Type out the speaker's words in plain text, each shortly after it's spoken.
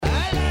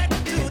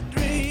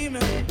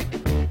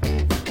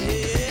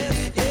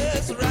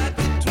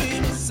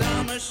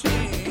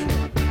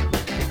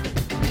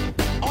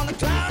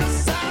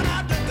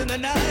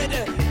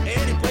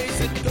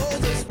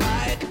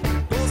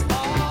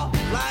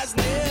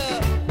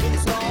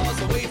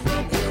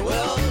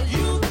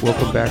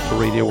Welcome back to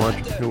Radio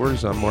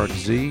Entrepreneurs. I'm Mark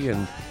Z,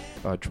 and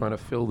trying to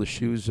fill the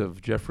shoes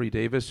of Jeffrey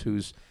Davis,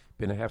 who's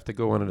going to have to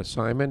go on an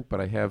assignment, but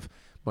I have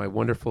my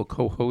wonderful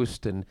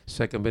co-host and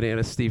second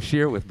banana, Steve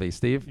Shear, with me.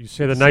 Steve? You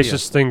say the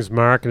nicest things,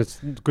 Mark, and it's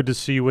good to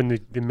see you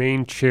in the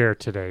main chair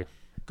today.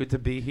 Good to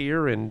be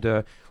here,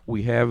 and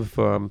we have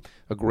a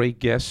great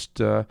guest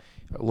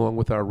along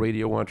with our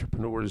Radio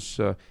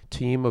Entrepreneurs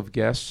team of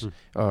guests.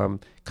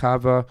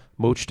 Kaveh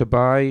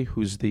Mojtabai,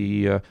 who's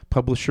the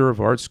publisher of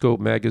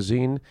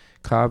ascopemagazine.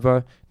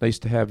 Kaveh, nice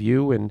to have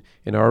you, and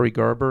Ari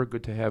Garber,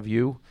 good to have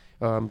you.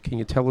 Can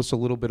you tell us a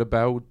little bit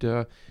about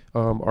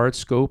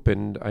Artscope?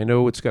 And I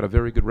know it's got a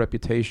very good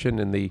reputation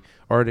in the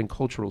art and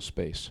cultural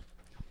space.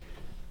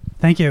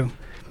 Thank you.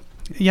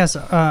 Yes,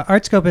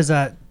 Artscope is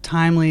a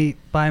timely,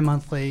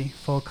 bi-monthly,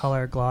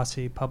 full-color,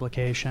 glossy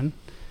publication.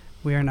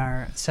 We are in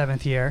our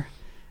 7th year,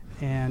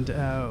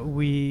 and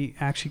we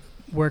actually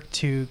work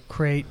to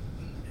create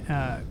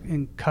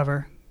and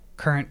cover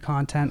current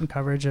content and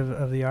coverage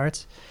of the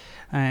arts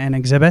and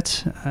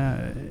exhibits,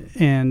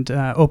 and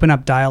open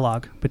up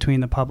dialogue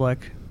between the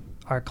public,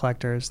 art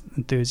collectors,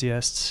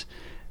 enthusiasts,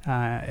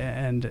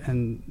 and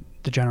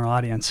the general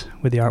audience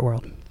with the art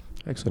world.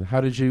 Excellent. How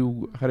did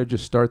you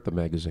start the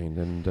magazine,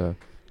 and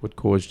what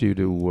caused you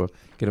to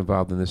get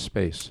involved in this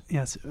space?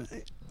 Yes,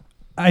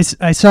 I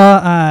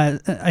saw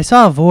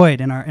a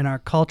void in our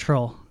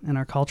cultural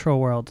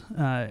world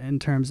in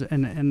terms,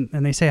 and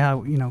they say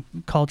how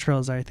cultural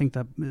is, I think,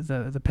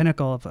 the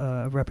pinnacle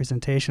of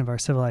representation of our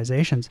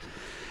civilizations.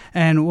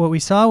 And what we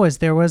saw was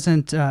there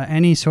wasn't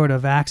any sort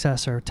of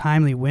access or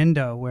timely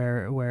window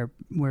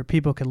where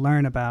people could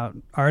learn about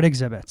art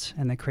exhibits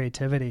and the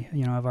creativity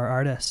of our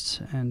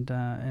artists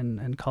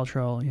and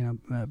cultural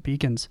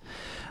beacons.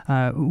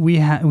 We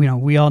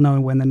all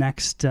know when the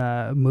next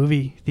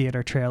movie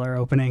theater trailer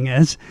opening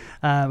is,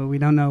 but we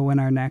don't know when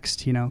our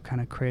next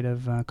kind of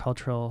creative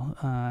cultural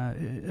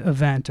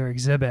event or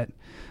exhibit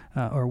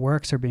or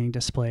works are being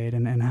displayed,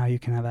 and how you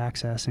can have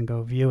access and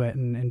go view it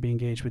and be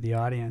engaged with the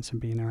audience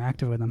and be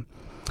interactive with them.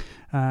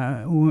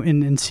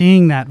 In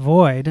seeing that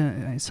void,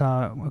 I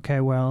saw, okay,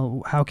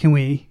 well, how can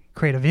we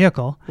create a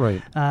vehicle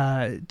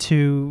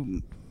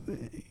to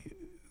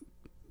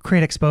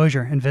create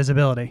exposure and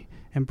visibility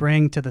and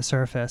bring to the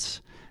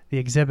surface the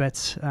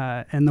exhibits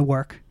and the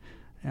work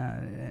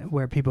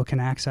where people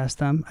can access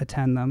them,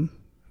 attend them,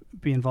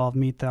 be involved,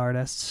 meet the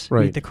artists,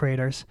 meet the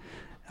creators,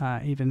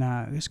 even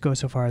just go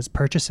so far as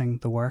purchasing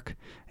the work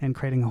and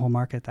creating a whole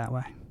market that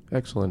way.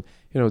 Excellent.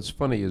 It's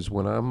funny is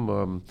when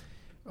I'm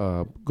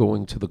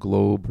going to the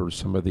Globe or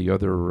some of the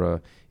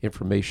other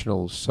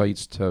informational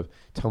sites to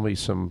tell me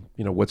some,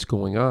 what's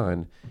going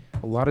on,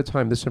 a lot of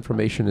time this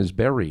information is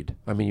buried.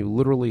 I mean, you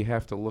literally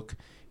have to look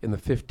in the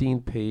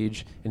 15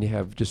 page and you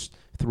have just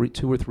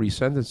 2 or 3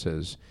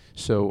 sentences.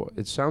 So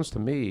it sounds to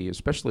me,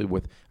 especially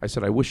I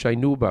said, I wish I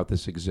knew about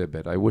this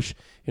exhibit. I wish,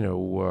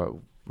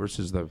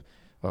 versus the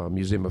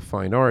Museum of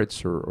Fine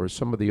Arts or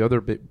some of the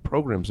other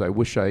programs, I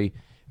wish I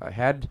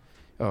had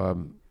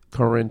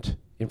current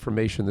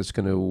information that's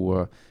going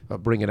to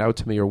bring it out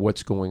to me, or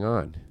what's going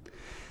on.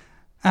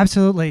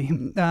 Absolutely.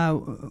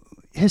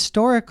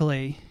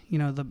 Historically,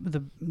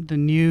 the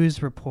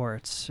news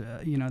reports,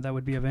 that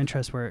would be of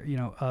interest were,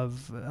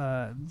 of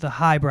the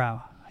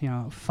highbrow,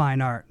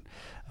 fine art,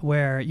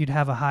 where you'd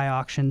have a high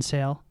auction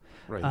sale.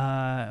 Right.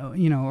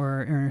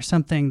 Or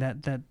something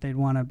that they'd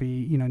want to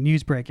be,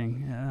 news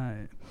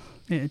breaking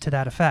to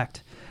that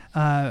effect.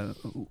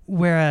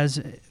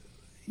 Whereas,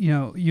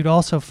 you'd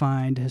also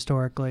find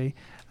historically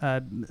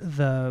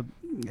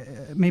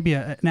maybe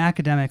an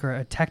academic or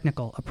a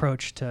technical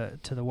approach to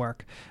the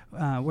work,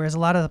 whereas a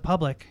lot of the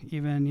public,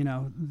 even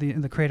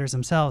the creators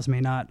themselves,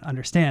 may not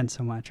understand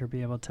so much or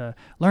be able to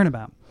learn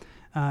about.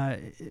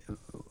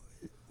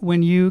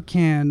 When you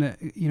can,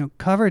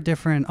 cover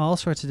all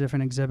sorts of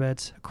different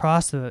exhibits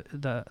across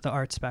the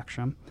art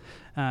spectrum,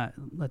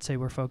 let's say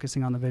we're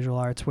focusing on the visual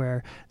arts,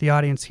 where the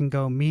audience can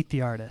go meet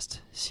the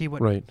artist, see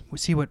what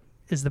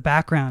is the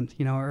background,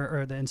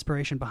 or the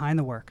inspiration behind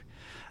the work.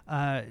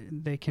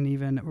 They can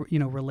even,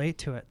 relate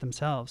to it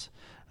themselves.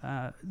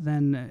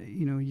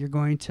 Then, you're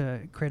going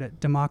to create a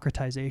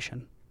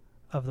democratization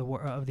of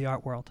the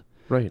art world.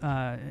 Right.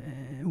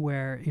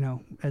 Where,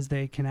 as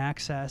they can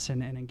access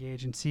and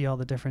engage and see all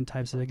the different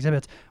types of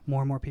exhibits,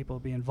 more and more people will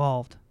be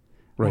involved.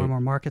 Right. More and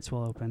more markets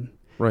will open.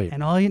 Right.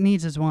 And all it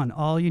needs is one.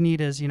 All you need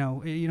is, you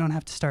don't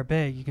have to start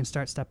big. You can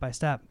start step by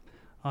step.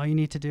 All you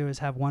need to do is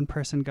have one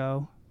person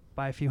go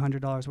buy a few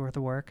 $100s worth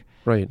of work.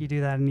 Right. You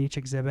do that in each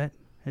exhibit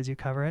as you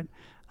cover it.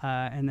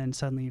 And then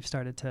suddenly you've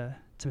started to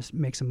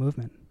make some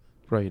movement.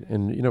 Right.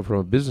 And, from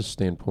a business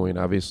standpoint,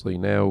 obviously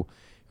now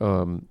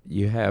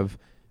you have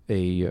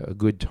a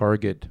good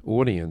target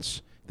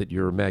audience that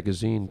your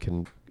magazine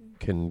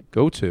can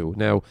go to.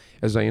 Now,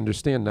 as I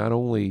understand, not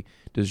only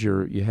does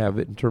you have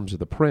it in terms of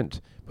the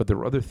print, but there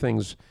are other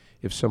things.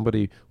 If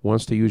somebody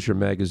wants to use your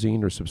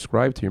magazine or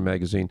subscribe to your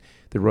magazine,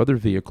 there are other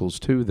vehicles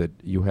too that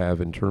you have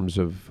in terms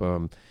of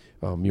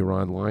your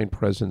online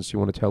presence. You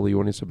want to tell the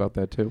audience about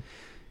that too?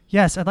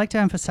 Yes, I'd like to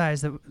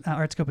emphasize that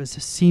Artscope is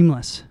a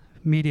seamless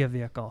media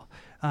vehicle.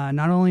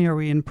 Not only are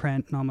we in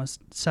print in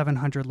almost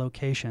 700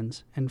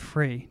 locations and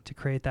free to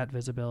create that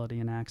visibility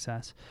and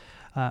access,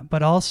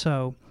 but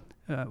also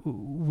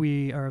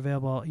we are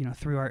available,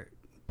 through our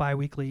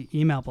bi-weekly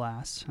email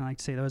blasts. I like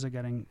to say those are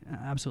getting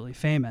absolutely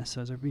famous.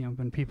 Those are,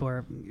 when people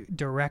are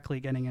directly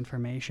getting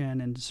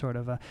information and sort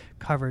of a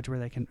coverage where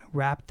they can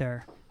wrap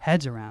their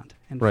heads around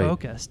and Right.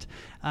 focused.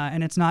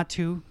 And it's not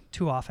too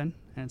often,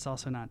 and it's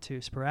also not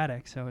too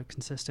sporadic. So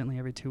consistently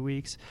every 2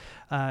 weeks,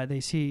 they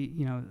see,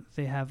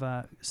 they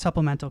have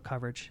supplemental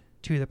coverage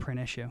to the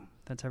print issue.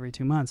 That's every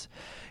 2 months.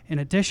 In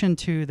addition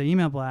to the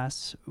email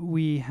blasts,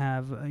 we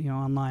have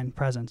online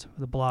presence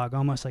with a blog,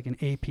 almost like an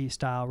AP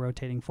style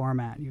rotating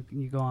format.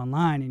 You go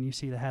online and you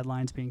see the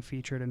headlines being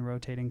featured and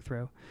rotating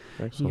through.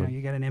 Excellent.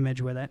 You get an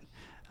image with it,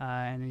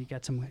 and you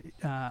get some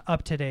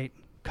up to date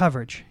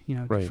coverage.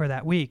 Right. For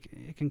that week.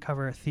 It can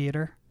cover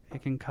theater.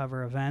 It can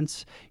cover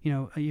events.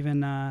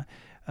 Even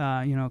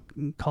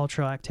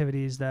cultural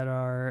activities that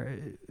are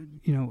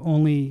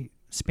only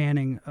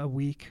spanning a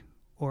week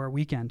or a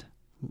weekend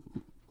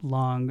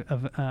long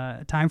of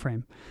time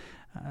frame.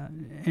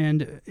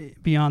 And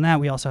beyond that,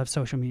 we also have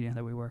social media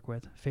that we work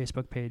with,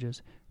 Facebook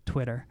pages,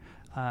 Twitter,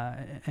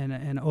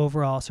 and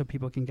overall, so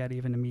people can get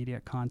even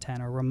immediate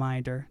content or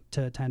reminder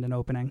to attend an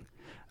opening,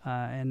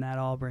 and that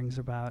all brings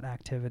about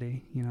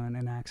activity,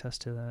 and access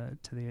to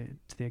the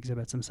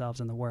exhibits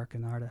themselves and the work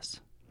and the artists.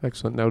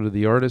 Excellent. Now, do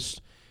the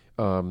artists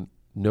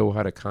know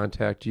how to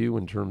contact you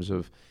in terms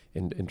of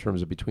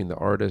between the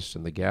artists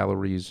and the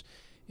galleries?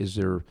 Is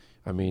there,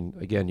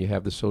 again, you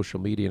have the social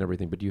media and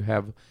everything, but do you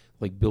have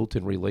like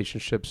built-in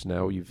relationships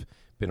now? You've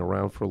been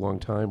around for a long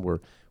time where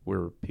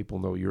people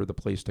know you're the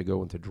place to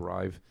go and to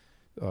drive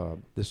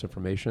this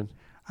information?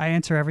 I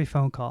answer every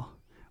phone call.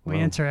 We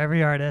Wow. answer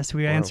every artist.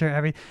 We Wow. answer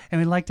and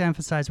we like to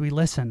emphasize we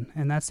listen,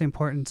 and that's the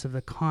importance of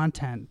the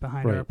content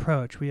behind Right. our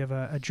approach. We have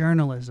a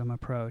journalism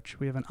approach.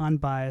 We have an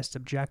unbiased,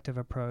 objective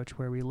approach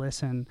where we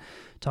listen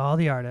to all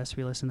the artists.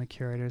 We listen to the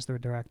curators, the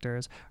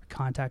directors. Our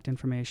contact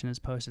information is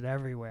posted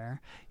everywhere,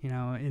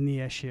 in the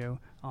issue,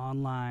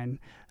 online,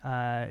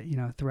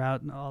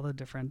 throughout all the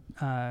different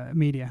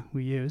media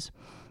we use.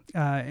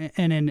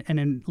 And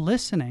in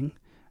listening,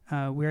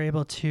 we're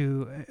able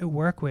to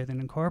work with and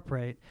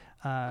incorporate,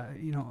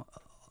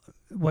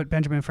 what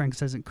Benjamin Franklin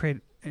says, and create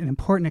an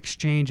important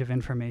exchange of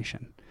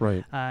information.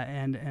 Right.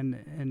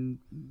 And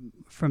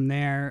from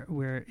there,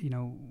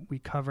 we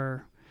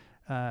cover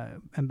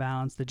and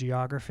balance the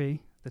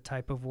geography, the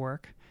type of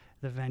work,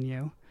 the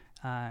venue,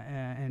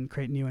 and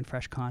create new and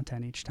fresh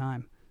content each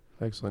time.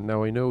 Excellent.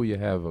 Now, I know you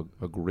have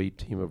a great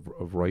team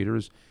of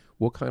writers.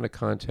 What kind of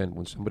content,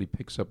 when somebody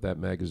picks up that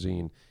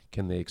magazine,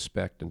 can they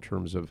expect in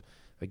terms of,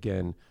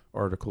 again,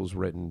 articles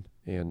written,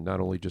 and not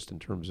only just in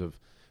terms of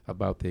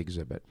about the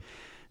exhibit?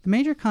 The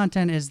major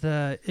content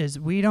is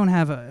we don't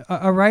have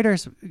a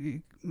writers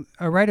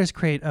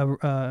create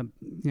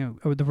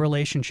the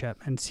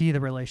relationship and see the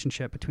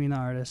relationship between the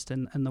artist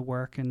and the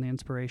work and the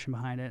inspiration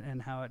behind it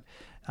and how it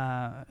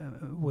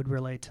would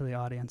relate to the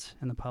audience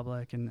and the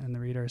public and the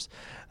readers.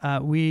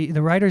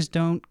 The writers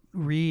don't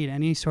read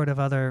any sort of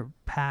other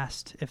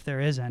past, if there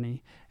is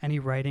any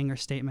writing or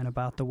statement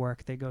about the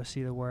work. They go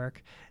see the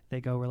work, they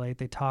go relate,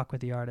 they talk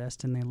with the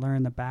artist, and they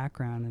learn the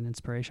background and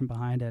inspiration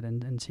behind it,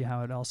 and see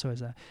how it also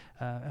is a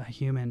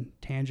human,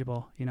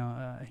 tangible,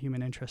 a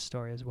human interest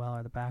story as well,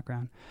 or the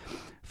background.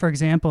 For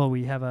example,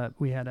 we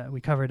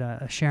covered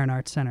a Sharon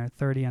Arts Center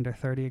 30 under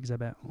 30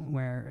 exhibit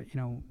where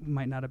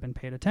might not have been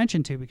paid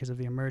attention to because of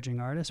the emerging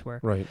artist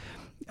work. Right.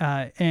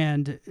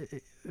 And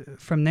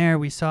from there,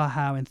 we saw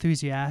how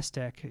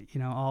enthusiastic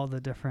all the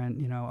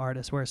different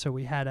artists were. So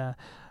we had a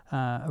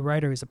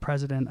writer who's the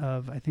president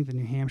of, I think, the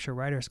New Hampshire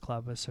Writers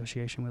Club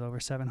Association with over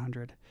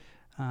 700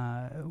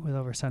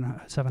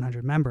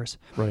 members.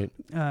 Right.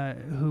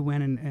 Who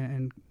went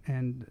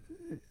and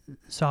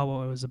saw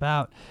what it was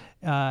about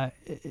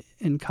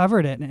and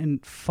covered it.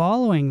 And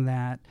following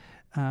that,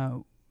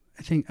 I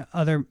think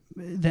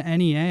the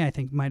NEA, I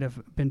think, might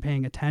have been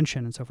paying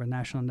attention, and so forth,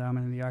 National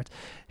Endowment of the Arts,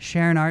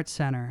 Sharon Arts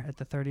Center at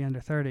the 30 under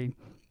 30,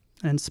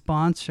 and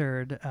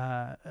sponsored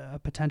a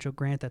potential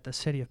grant that the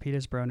city of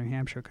Petersboro, New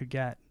Hampshire, could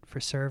get for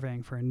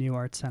surveying for a new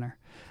arts center.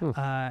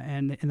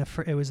 And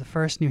it was the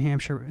first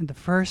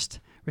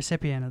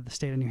recipient of the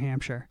state of New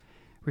Hampshire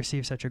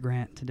received such a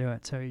grant to do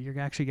it. So you're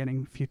actually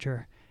getting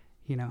future,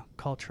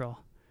 cultural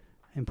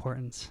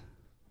importance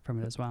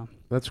from it as well.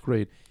 That's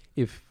great.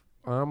 If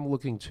I'm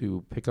looking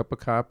to pick up a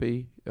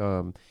copy,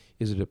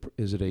 is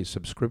it a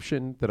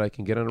subscription that I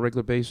can get on a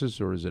regular basis,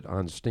 or is it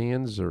on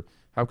stands, or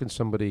how can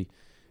somebody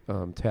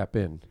tap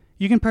in?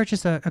 You can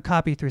purchase a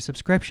copy through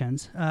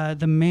subscriptions.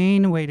 The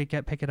main way to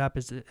pick it up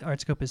is that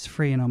Artscope is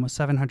free in almost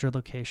 700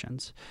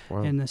 locations.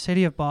 Wow. In the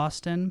city of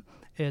Boston,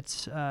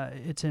 it's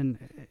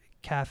in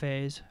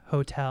cafes,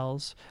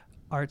 hotels,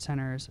 art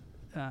centers,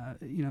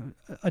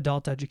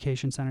 adult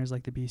education centers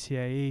like the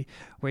BCAE,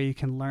 where you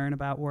can learn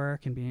about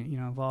work and be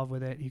involved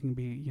with it. You can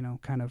be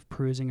kind of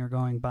perusing or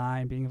going by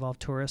and being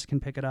involved. Tourists can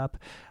pick it up.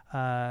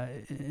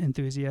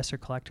 Enthusiasts or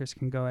collectors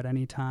can go at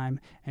any time.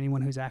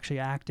 Anyone who's actually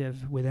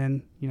active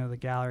within the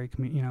gallery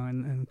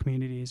and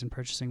communities and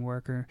purchasing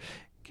work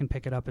can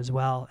pick it up as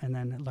well, and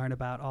then learn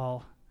about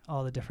all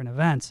the different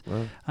events.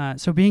 Wow.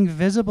 So being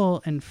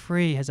visible and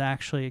free has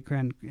actually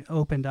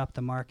opened up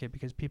the market,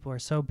 because people are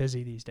so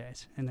busy these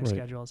days in their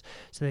schedules.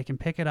 So they can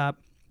pick it up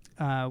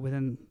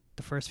within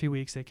the first few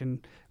weeks. They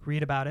can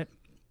read about it,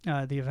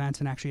 the events,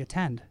 and actually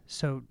attend.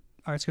 So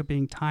Artscope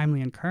being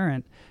timely and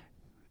current,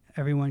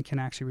 everyone can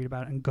actually read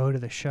about it and go to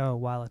the show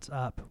while it's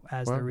up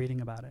as they're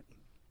reading about it.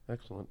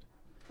 Excellent.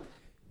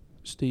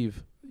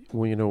 Steve,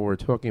 we're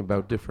talking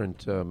about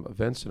different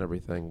events and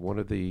everything. One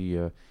of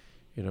the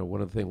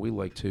things we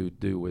like to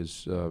do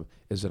is,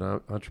 as an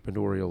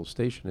entrepreneurial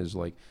station, is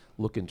like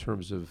look in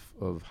terms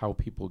of how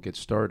people get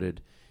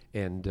started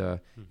and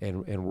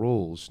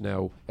roles.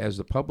 Now, as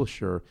the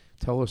publisher,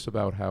 tell us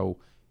about how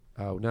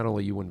not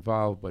only you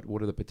involved, but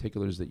what are the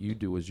particulars that you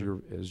do as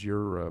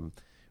your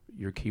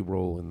key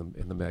role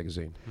in the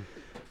magazine.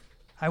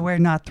 I wear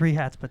not 3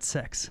 hats, but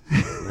 6.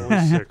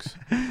 Only 6.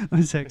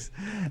 Only 6.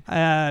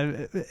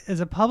 As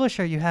a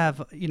publisher, you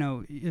have,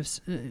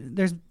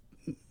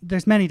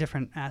 there's many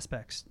different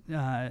aspects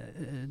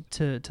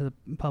to the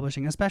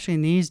publishing. Especially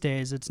in these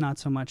days, it's not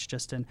so much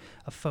just a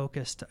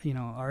focused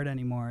art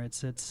anymore.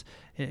 It's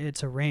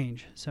a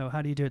range. So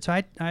how do you do it? So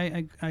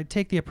I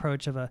take the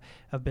approach of a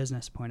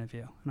business point of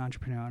view, an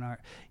entrepreneur in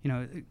art.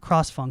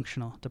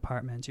 Cross-functional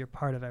departments. You're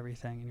part of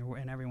everything,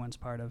 and everyone's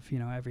part of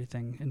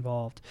everything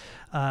involved.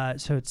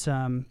 So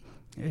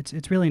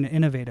it's really an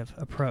innovative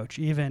approach,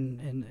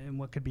 even in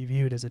what could be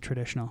viewed as a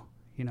traditional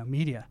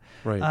media.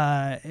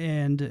 Right.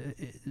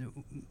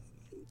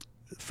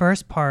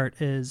 First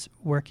part is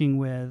working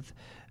with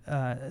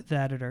the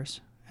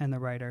editors and the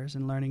writers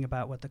and learning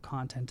about what the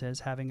content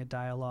is, having a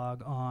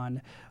dialogue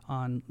on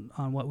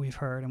what we've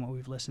heard and what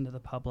we've listened to the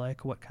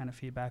public, what kind of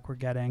feedback we're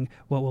getting,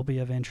 what will be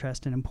of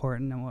interest and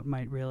important, and what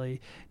might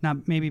really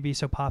not maybe be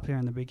so popular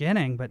in the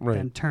beginning, but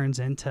then turns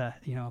into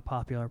a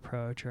popular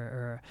approach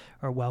or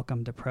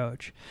welcomed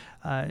approach.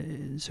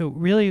 So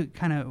really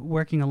kind of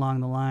working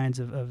along the lines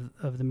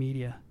of the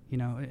media,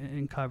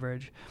 in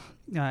coverage.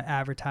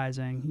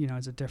 Advertising,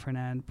 is a different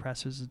end.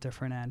 Press is a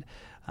different end.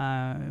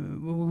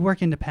 We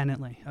work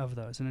independently of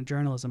those. In a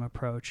journalism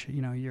approach,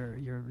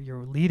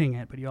 you're leading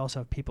it, but you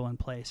also have people in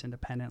place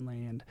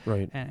independently,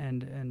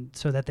 and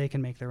so that they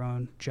can make their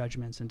own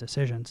judgments and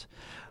decisions.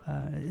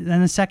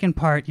 Then the second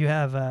part, you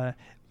have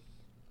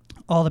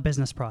all the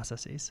business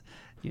processes.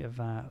 You have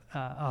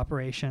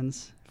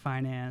operations,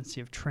 finance.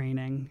 You have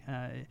training.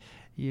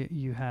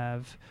 You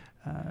have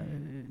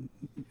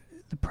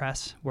the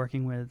press,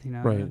 working with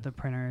the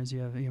printers. You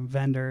have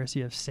vendors.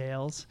 You have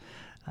sales.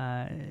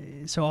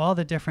 So all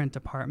the different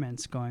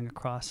departments going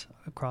across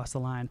the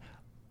line,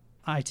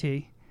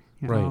 IT,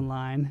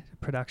 online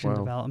production,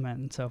 development,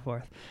 and so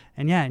forth.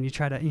 And you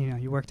try to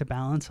you work to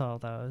balance all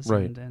those,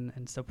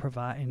 and still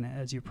provide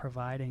as you're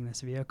providing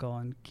this vehicle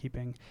and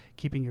keeping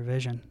your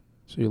vision.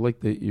 So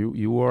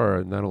you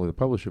are not only the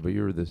publisher, but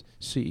you're the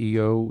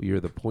CEO. You're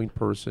the point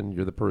person.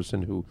 You're the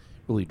person who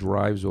really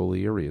drives all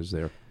the areas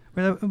there.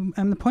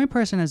 I'm the point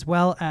person, as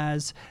well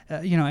as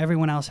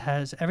everyone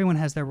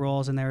has their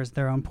roles, and there's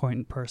their own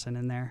point person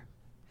in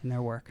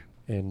their work.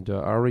 And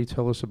Ari,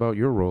 tell us about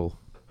your role.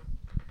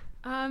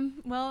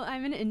 Well,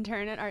 I'm an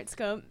intern at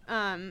Artscope,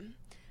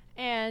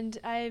 and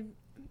I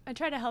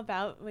try to help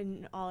out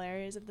in all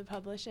areas of the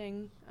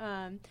publishing.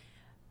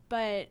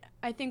 But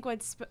I think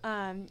what's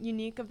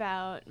unique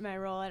about my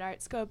role at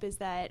Artscope is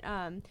that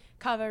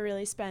Kaveh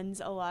really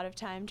spends a lot of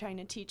time trying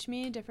to teach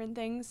me different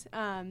things.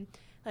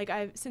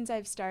 Since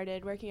I've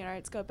started working at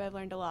Artscope, I've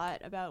learned a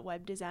lot about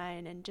web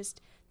design and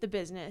just the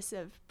business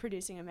of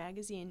producing a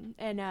magazine.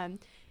 And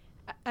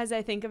as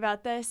I think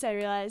about this, I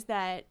realize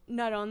that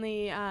not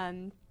only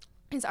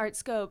is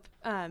Artscope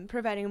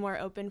providing a more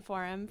open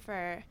forum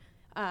for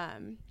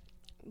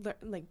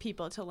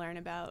people to learn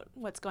about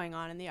what's going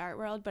on in the art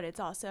world, but it's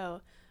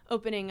also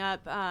opening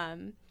up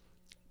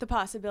the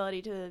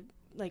possibility to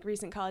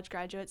recent college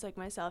graduates like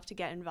myself to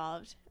get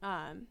involved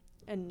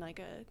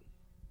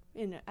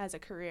as a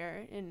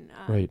career in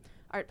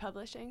art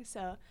publishing.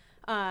 So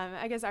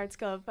I guess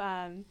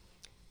Artscope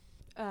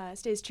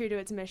stays true to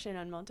its mission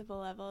on multiple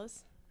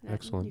levels.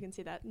 Excellent. You can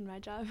see that in my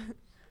job.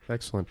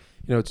 Excellent.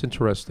 It's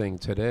interesting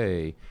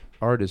today.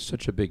 Art is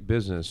such a big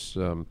business.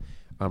 I'm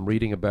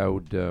reading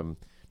about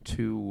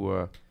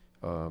two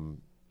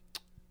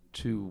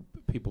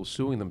people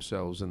suing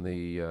themselves, and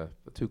the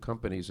two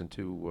companies, and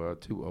to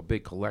a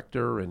big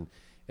collector and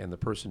the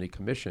person he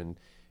commissioned,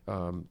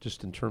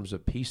 just in terms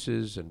of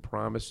pieces and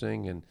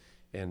promising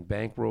and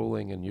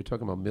bankrolling, and you're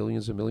talking about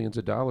millions and millions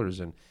of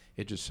dollars, and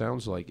it just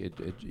sounds like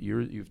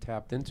you've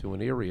tapped into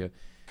an area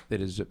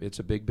that it's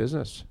a big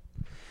business.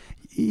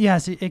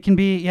 Yes, it can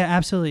be. Yeah,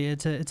 absolutely.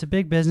 It's a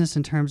big business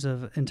in terms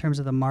of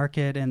the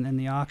market and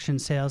the auction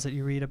sales that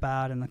you read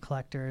about, and the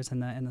collectors and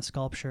the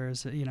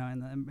sculptures,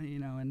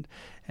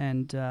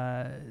 and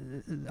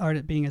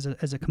art being as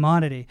a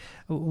commodity.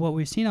 What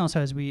we've seen also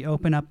as we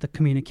open up the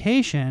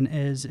communication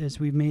is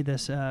we've made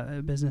this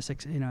business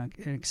an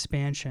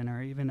expansion,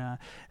 or even a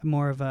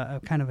more of a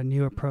kind of a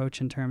new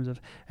approach in terms of,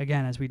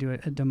 again, as we do a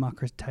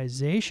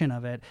democratization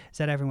of it, is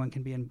that everyone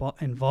can be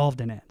involved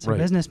in it. So Right.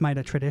 business might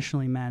have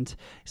traditionally meant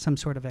some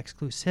sort of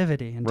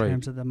exclusivity in Right.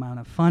 terms of the amount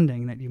of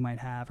funding that you might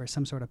have, or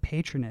some sort of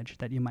patronage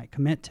that you might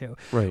commit to.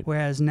 Right.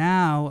 Whereas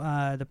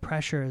now the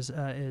pressure is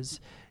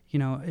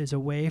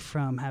away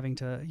from having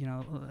to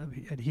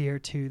adhere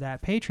to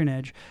that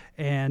patronage,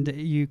 and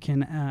you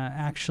can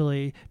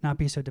actually not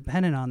be so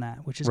dependent on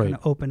that, which is Right. going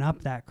to open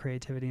up that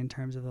creativity in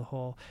terms of the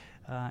whole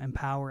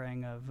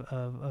empowering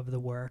of the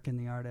work and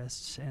the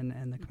artists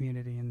and the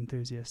community and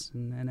enthusiasts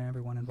and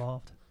everyone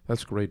involved.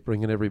 That's great,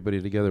 bringing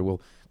everybody together. Well,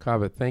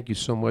 Kaveh, thank you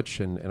so much,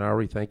 and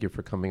Ari, thank you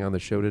for coming on the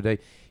show today.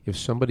 If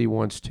somebody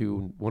wants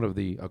to,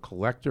 a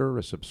collector,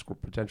 a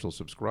potential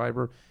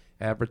subscriber,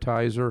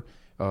 advertiser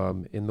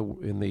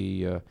in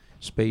the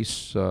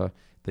space that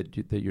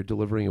you're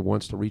delivering and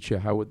wants to reach you,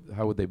 how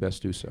would they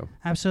best do so?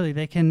 Absolutely,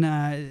 they can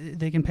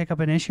pick up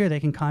an issue. They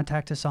can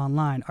contact us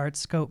online,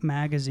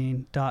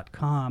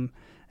 artscopemagazine.com.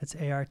 It's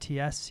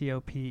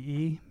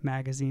ARTSCOPE,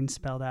 magazine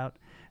spelled out,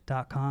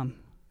 .com.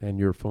 And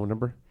your phone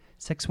number?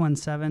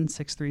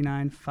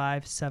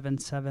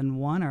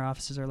 617-639-5771. Our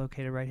offices are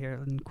located right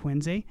here in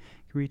Quincy. You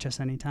can reach us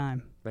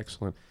anytime.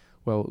 Excellent.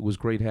 Well, it was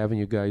great having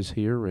you guys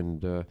here,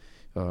 and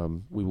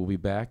we will be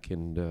back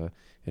in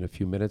a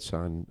few minutes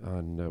on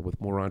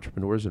with more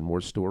entrepreneurs and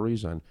more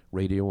stories on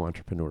Radio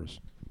Entrepreneurs.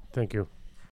 Thank you.